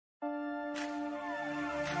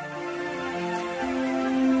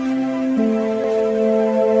How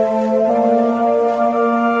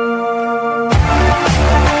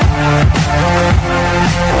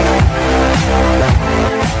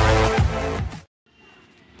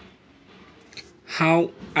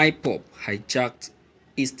Ipob hijacked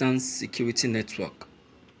Eastern Security Network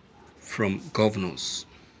from governors.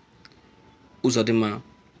 Uzodinma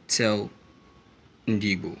tell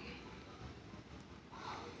Igbo.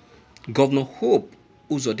 Governor Hope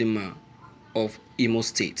Uzodinma of Imo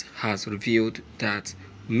State has revealed that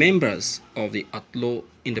members of the outlaw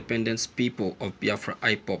Independent People of Biafra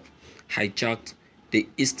Ipob hijacked the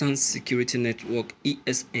Eastern Security Network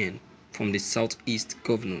ESN from the Southeast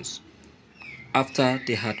governors after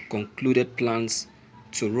they had concluded plans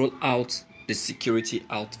to roll out the security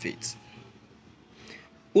outfit.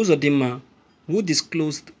 Uzodinma, who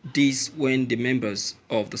disclosed this when the members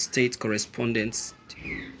of the State Correspondents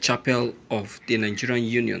Chapel of the Nigerian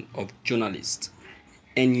Union of Journalists,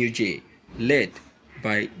 NUJ, led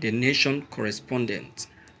by the Nation correspondent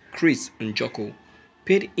Chris Njoko,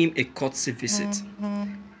 paid him a courtesy visit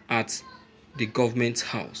at the government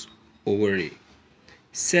house, Owerri,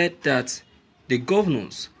 said that the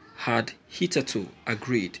governors had hitherto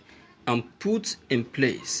agreed and put in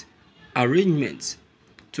place arrangements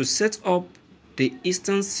to set up the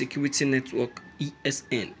Eastern Security Network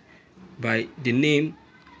ESN by the name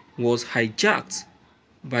was hijacked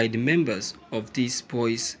by the members of these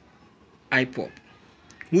boys Ipob,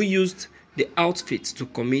 who used the outfit to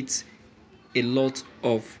commit a lot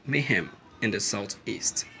of mayhem in the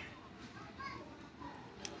southeast.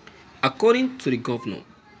 According to the governor,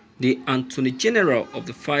 the Attorney General of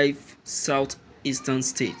the 5 southeastern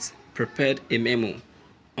states prepared a memo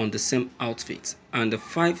on the same outfit, and the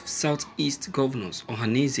 5 southeast governors,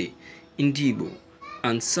 Ohanaeze, Ndigbo,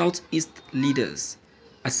 and southeast leaders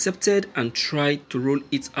accepted and tried to roll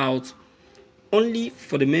it out, only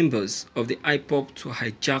for the members of the Ipob to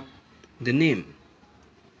hijack the name.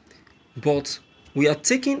 But we are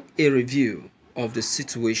taking a review of the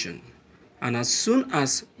situation, and as soon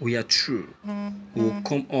as we are through, we will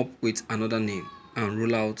come up with another name and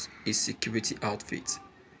roll out a security outfit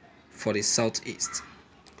for the southeast.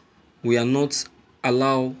 We are not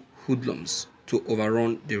allow hoodlums to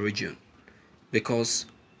overrun the region, because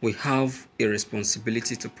we have a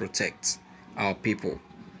responsibility to protect our people.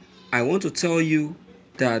 I want to tell you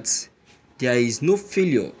that there is no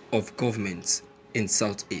failure of government in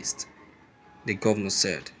Southeast, the governor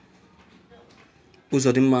said.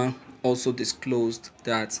 Uzodinma also disclosed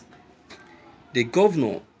that the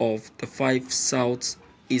governor of the 5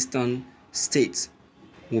 southeastern states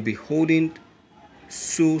will be holding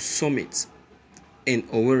Sioux Summit in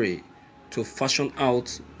Owerri to fashion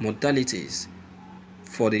out modalities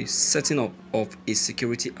for the setting up of a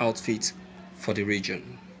security outfit for the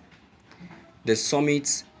region. The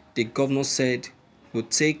summit, the governor said, will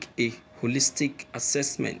take a holistic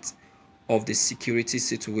assessment of the security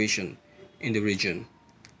situation in the region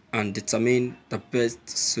and determine the best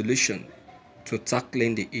solution to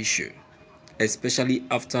tackling the issue, especially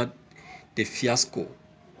after the fiasco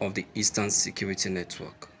of the Eastern Security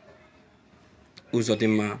Network.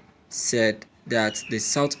 Uzodinma said that the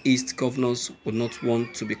Southeast governors would not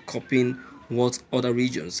want to be copying what other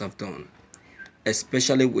regions have done,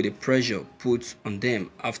 especially with the pressure put on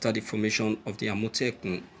them after the formation of the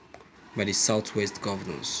Amotekun by the Southwest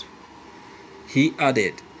governors. He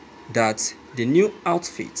added that the new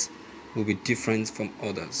outfit will be different from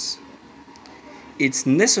others. It's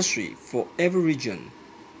necessary for every region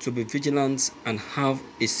to be vigilant and have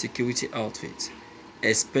a security outfit,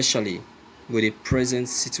 especially with the present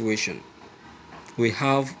situation we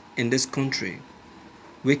have in this country.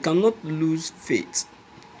 We cannot lose faith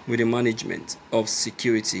with the management of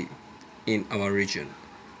security in our region,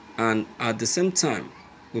 and at the same time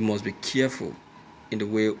we must be careful in the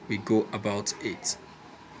way we go about it.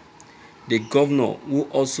 The governor, who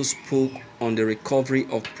also spoke on the recovery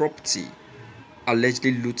of property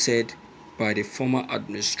allegedly looted by the former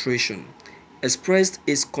administration, expressed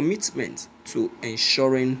his commitment to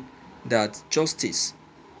ensuring that justice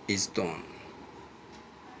is done.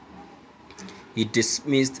 He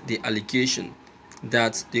dismissed the allegation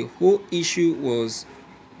that the whole issue was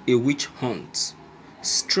a witch hunt,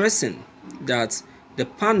 stressing that the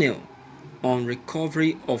panel on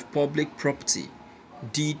recovery of public property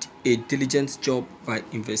did a diligent job by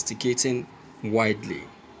investigating widely.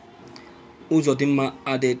 Uzodinma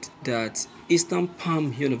added that Eastern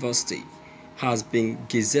Palm University has been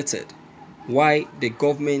gazetted, while the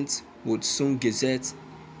government would soon gazette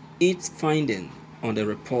its finding on the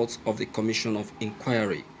report of the Commission of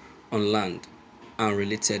Inquiry on Land and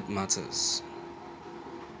Related Matters.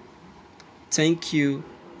 Thank you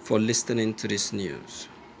for listening to this news.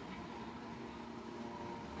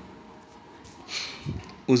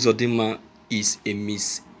 Uzodinma is a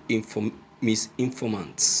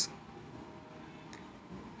misinformant.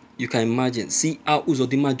 You can imagine. See how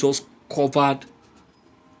Uzodinma just covered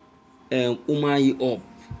Umahi up.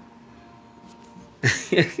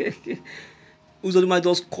 Uzodinma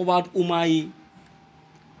just covered Umahi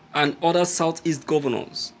and other Southeast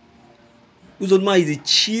governors. Uzodinma is the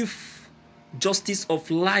chief justice of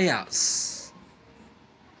liars.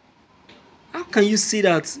 How can you say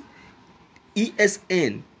that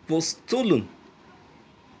ESN was stolen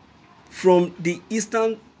from the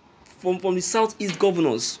from the Southeast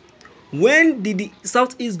governors? When did the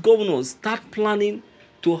Southeast governors start planning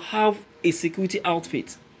to have a security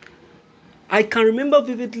outfit? I can remember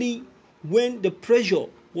vividly when the pressure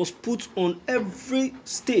was put on every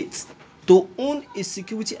state to own a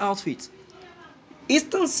security outfit. And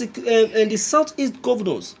the Southeast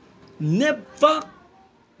governors never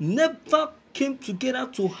came together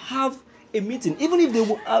to have a meeting. Even if they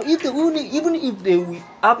will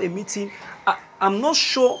have a meeting, I'm not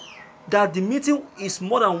sure that the meeting is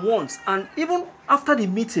more than once. And even after the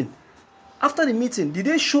meeting, did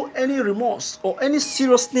they show any remorse or any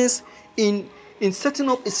seriousness in setting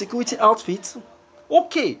up a security outfit?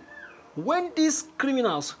 Okay, when these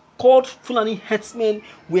criminals called Fulani herdsmen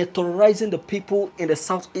were terrorizing the people in the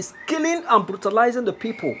southeast, killing and brutalizing the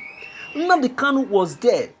people, Nnamdi Kanu was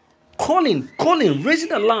there, calling,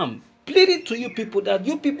 raising alarm, pleading to you people that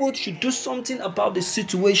you people should do something about the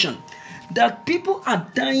situation, that people are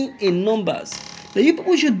dying in numbers, that you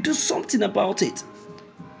people should do something about it.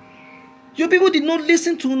 You people did not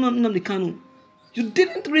listen to Nnamdi Kanu. You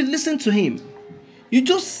didn't really listen to him. You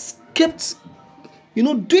just kept,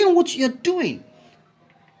 doing what you're doing.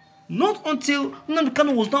 Not until Nnamdi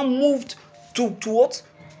Kanu was now moved to what?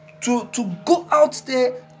 To go out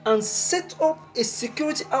there and set up a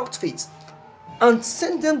security outfit and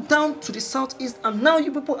send them down to the southeast, and now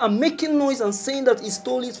you people are making noise and saying that he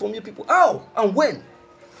stole it from you people. How and when?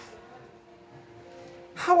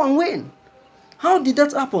 How and when? How did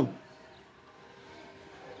that happen?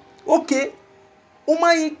 Okay,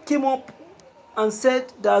 Umahi came up and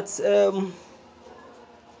said that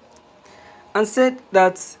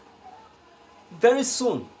very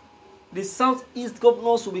soon the southeast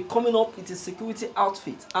governors will be coming up with a security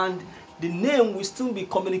outfit and the name will still be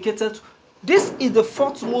communicated. This is the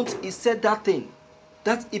 4th month he said that thing,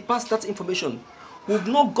 that he passed that information. We've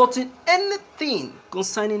not gotten anything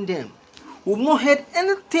concerning them. We've not heard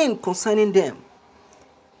anything concerning them.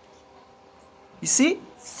 You see,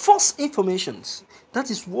 false informations. That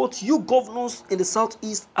is what you governors in the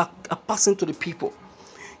southeast are passing to the people.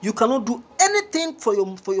 You cannot do anything for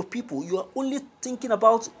your people. You are only thinking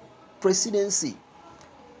about presidency.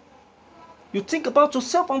 You think about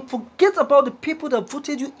yourself and forget about the people that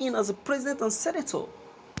voted you in as a president and senator.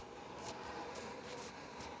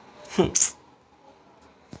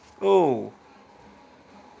 Oh,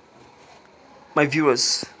 my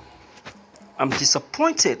viewers, I'm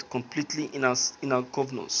disappointed completely in our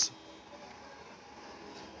governors.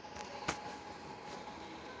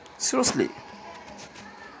 Seriously.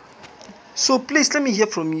 So please let me hear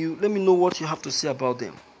from you. Let me know what you have to say about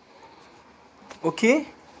them. Okay?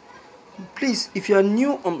 Please, if you are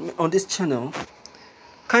new on this channel,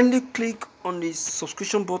 kindly click on the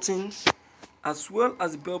subscription button as well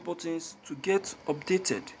as the bell buttons to get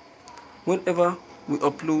updated whenever we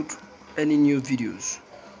upload any new videos.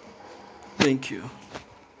 Thank you.